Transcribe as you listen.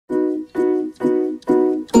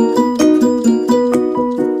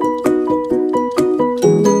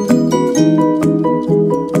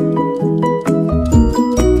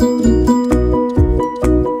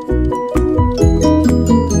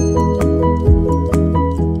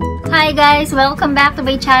Hi guys! Welcome back to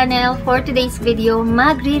my channel. For today's video,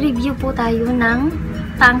 magre-review po tayo ng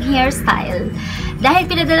pang-hairstyle. Dahil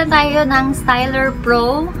pinadala tayo ng Styler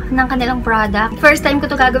Pro ng kanilang product. First time ko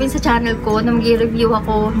to gagawin sa channel ko na mag-review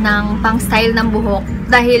ako ng pang-style ng buhok.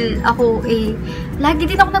 Dahil ako lagi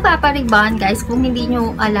din ako nagpapariban guys. Kung hindi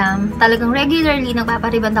nyo alam, talagang regularly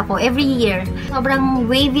nagpapariban ako every year. Sobrang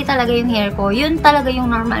wavy talaga yung hair ko. Yun talaga yung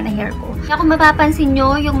normal na hair ko. Kaya kung mapapansin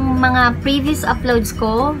nyo, yung mga previous uploads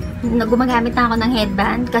ko, gumagamit na ako ng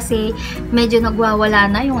headband kasi medyo nagwawala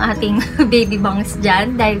na yung ating baby bangs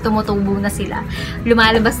dyan dahil tumutubo na sila.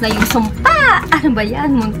 Lumalabas na yung sumpa! Ano ba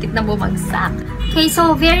yan? Muntik na bumagsak. Okay,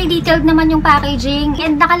 so very detailed naman yung packaging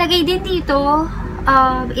and nakalagay din dito,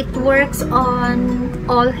 it works on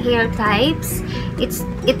all hair types.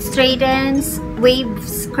 It straightens,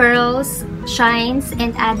 waves, curls, shines,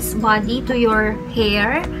 and adds body to your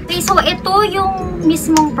hair. Okay, so ito yung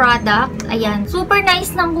mismong product. Ayan. Super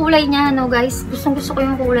nice ng kulay niya, no guys? Gustong-gusto ko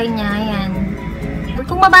yung kulay niya. Ayan.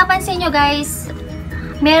 Kung mapapansin nyo guys,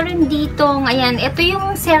 meron ditong, ayan, ito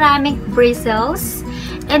yung ceramic bristles.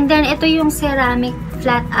 And then, ito yung ceramic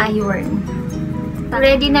flat iron.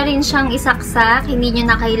 Ready na rin siyang isaksak. Hindi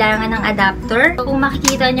nyo na kailangan ng adapter. So, kung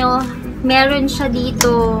makikita nyo, meron siya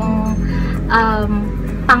ditong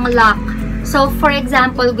pang-lock. So, for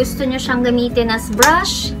example, gusto nyo siyang gamitin as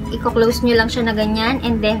brush, i-close nyo lang siya na ganyan,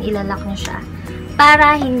 and then ilalak nyo siya.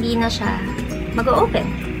 Para hindi na siya mag-open.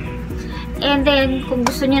 And then, kung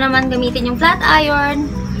gusto nyo naman gamitin yung flat iron,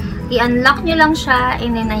 i-unlock nyo lang siya,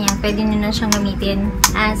 and then, ayan, pwede nyo na siyang gamitin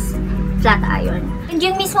as flat iron. And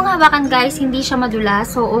yung mismong hawakan, guys, hindi siya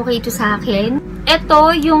madulas, so okay to sa akin.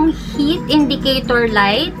 Ito, yung heat indicator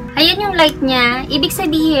light. Ayan yung light niya. Ibig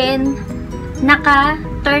sabihin,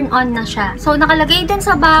 naka-turn on na siya. So, nakalagay din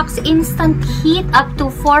sa box, instant heat up to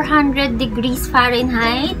 400 degrees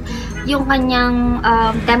Fahrenheit. Yung kanyang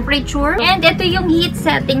temperature. And ito yung heat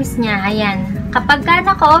settings niya. Ayan. Kapag ka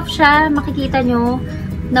naka-off siya, makikita nyo,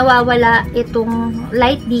 nawawala itong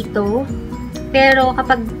light dito. Pero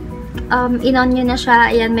kapag in-on nyo na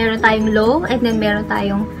siya, ayan, meron tayong low and then meron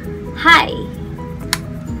tayong high.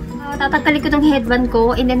 Tatanggalin ko tong headband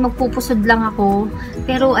ko and then magpupusod lang ako.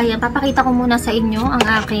 Pero ayan, papakita ko muna sa inyo ang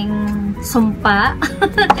aking sumpa.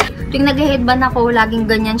 Tuwing nag-headband ako, laging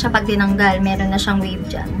ganyan siya pag tinanggal. Meron na siyang wave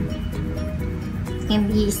dyan.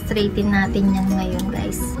 Hindi straighten natin yan ngayon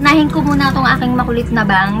guys. Unahin ko muna tong aking makulit na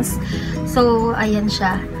bangs. So, ayan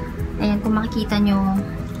siya. Ayan, kung makikita nyo,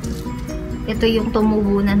 ito yung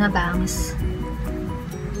tumubo na bangs.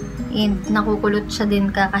 And nakukulot siya din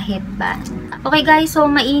kaka-headband. Okay guys, so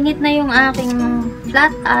mainit na yung aking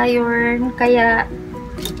flat iron. Kaya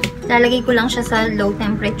lalagay ko lang siya sa low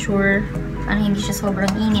temperature para hindi siya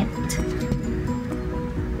sobrang init.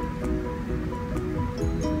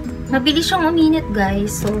 Mabilis siyang uminit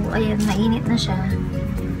guys. So ayan, mainit na siya.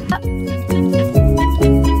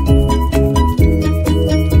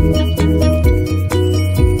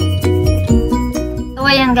 So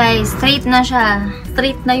ayan guys, straight na siya.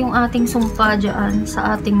 Straight na yung ating sumpa dyan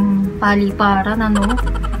sa ating paliparan, ano?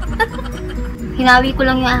 Hinawi ko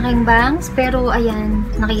lang yung aking bangs, pero ayan,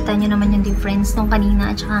 nakita nyo naman yung difference nung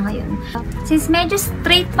kanina at saka ngayon. Since medyo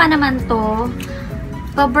straight pa naman to,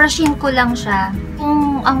 pabrushin ko lang siya.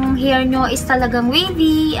 Kung ang hair nyo is talagang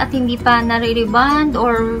wavy at hindi pa nare-rebond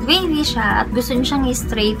or wavy siya at gusto nyo siyang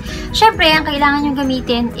straight, syempre, ang kailangan nyo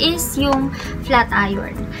gamitin is yung flat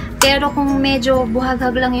iron. Pero kung medyo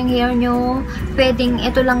buhaghag lang yung hair nyo, pwedeng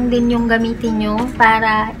ito lang din yung gamitin nyo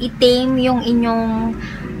para i-tame yung inyong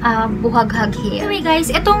buhaghag hair. Anyway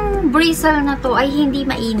guys, itong bristle na to ay hindi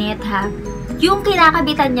mainit ha. Yung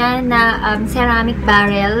kinakabitan niya na ceramic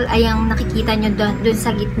barrel, ay ang nakikita nyo doon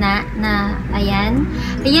sa gitna na ayan.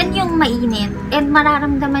 Ayan yung mainit. And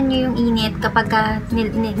mararamdaman nyo yung init kapag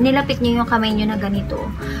nilapit nyo yung kamay nyo na ganito.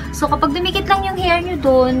 So kapag dumikit lang yung hair nyo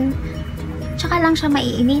doon, tsaka lang siya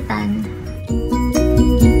maiinitan.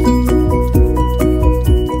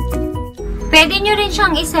 Pwede nyo rin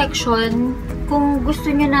siyang i-section kung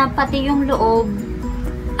gusto nyo na pati yung loob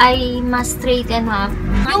ay mas straighten up.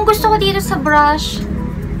 Yung gusto ko dito sa brush,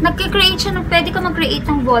 nagkikreate siya, pwede ka mag-create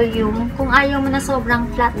ng volume. Kung ayaw mo na sobrang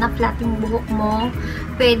flat na flat yung buhok mo,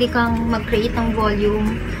 pwede kang mag-create ng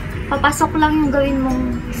volume. Papasok lang yung gawin mong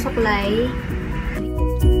suklay.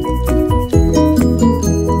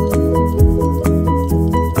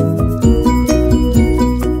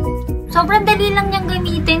 Sobrang dali lang niyang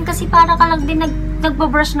gamitin kasi para ka lang din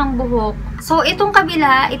nagbabrush ng buhok. So, itong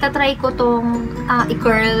kabila, itatry ko tong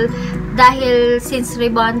i-curl. Dahil since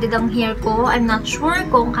rebonded ang hair ko, I'm not sure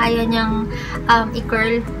kung kaya niyang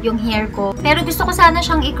i-curl yung hair ko. Pero gusto ko sana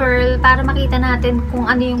siyang i-curl para makita natin kung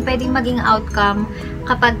ano yung pwedeng maging outcome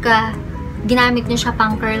kapag ginamit niyo siya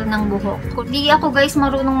pang curl ng buhok. Hindi ako guys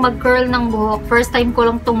marunong mag-curl ng buhok. First time ko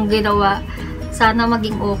lang tong ginawa. Sana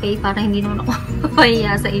maging okay para hindi naman ako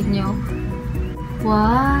mahiya sa inyo.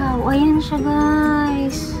 Wow! Ayan siya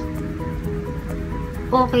guys.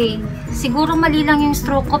 Okay. Siguro mali lang yung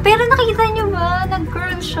stroke ko. Pero nakikita niyo ba?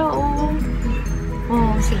 Nag-curl siya oh.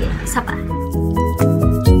 Oh, sige. Isa pa.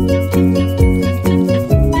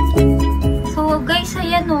 So guys,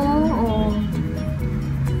 ayan oh.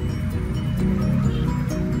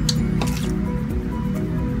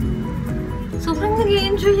 Sobrang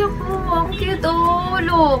nag-enjoy ako. Ang cute, oh.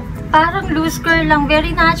 Look. Parang loose curl lang.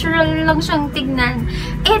 Very natural lang siyang tignan.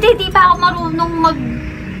 Eh, di pa ako marunong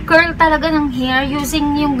mag-curl talaga ng hair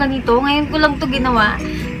using yung ganito. Ngayon ko lang to ginawa.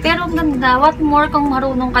 Pero ang ganda. What more kung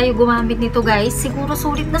marunong kayo gumamit nito, guys. Siguro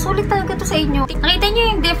sulit na sulit talaga to sa inyo. Nakita nyo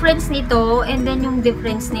yung difference nito and then yung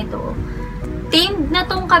difference nito. Tamed na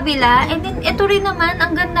tong kabila. And then, ito rin naman,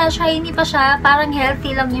 ang ganda, shiny pa siya. Parang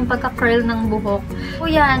healthy lang yung pagka-curl ng buhok. So,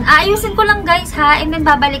 yan. Aayusin ko lang, guys, ha? And then,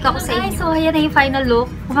 babalik ako sa inyo. So, ayan na yung final look.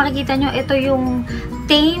 Kung makikita nyo, ito yung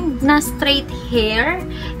tamed na straight hair.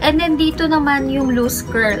 And then, dito naman yung loose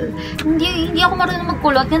curl. Hindi ako marunong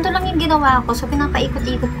magkulot. Ganito lang yung ginawa ko. So,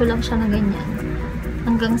 pinapaikot-ikot ko lang siya na ganyan.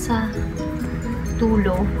 Hanggang sa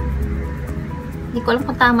dulo. Hindi ko alam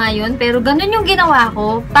kung tama yun, pero ganun yung ginawa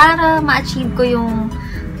ko para ma-achieve ko yung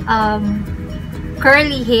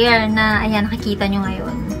curly hair na, ayan, nakikita nyo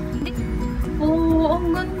ngayon. Oh,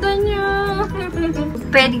 ang ganda niya!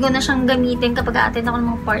 Pwede ko na siyang gamitin kapag attend ako ng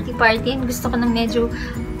mga party-party. Gusto ko ng medyo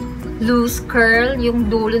loose curl,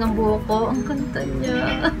 yung dulo ng buhok ko. Ang ganda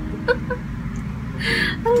niya!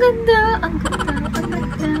 Ang ganda! Ang ganda! Ang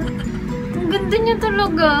ganda! Ang ganda niya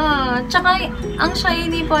talaga! Tsaka, ang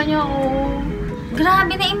shiny pa niya, oh.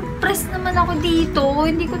 Grabe, na-impress naman ako dito.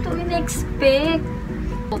 Hindi ko to in-expect.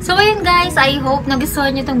 So, ayun guys, I hope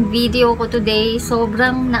nagustuhan nyo tong video ko today.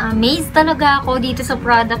 Sobrang na-amaze talaga ako dito sa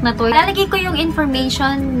product na to. Lalagay ko yung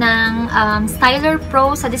information ng Styler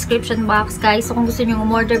Pro sa description box, guys. So, kung gusto nyo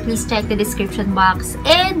umorder, please check the description box.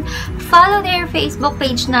 And, follow their Facebook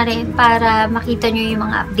page na rin para makita nyo yung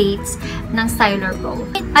mga updates ng Styler Pro.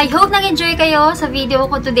 I hope nag-enjoy kayo sa video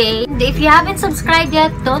ko today. And if you haven't subscribed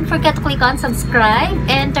yet, don't forget to click on subscribe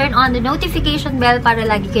and turn on the notification bell para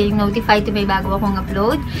lagi kayong notified to may bago akong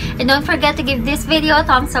upload. And don't forget to give this video a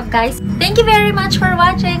thumbs up, guys. Thank you very much for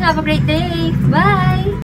watching. Have a great day. Bye!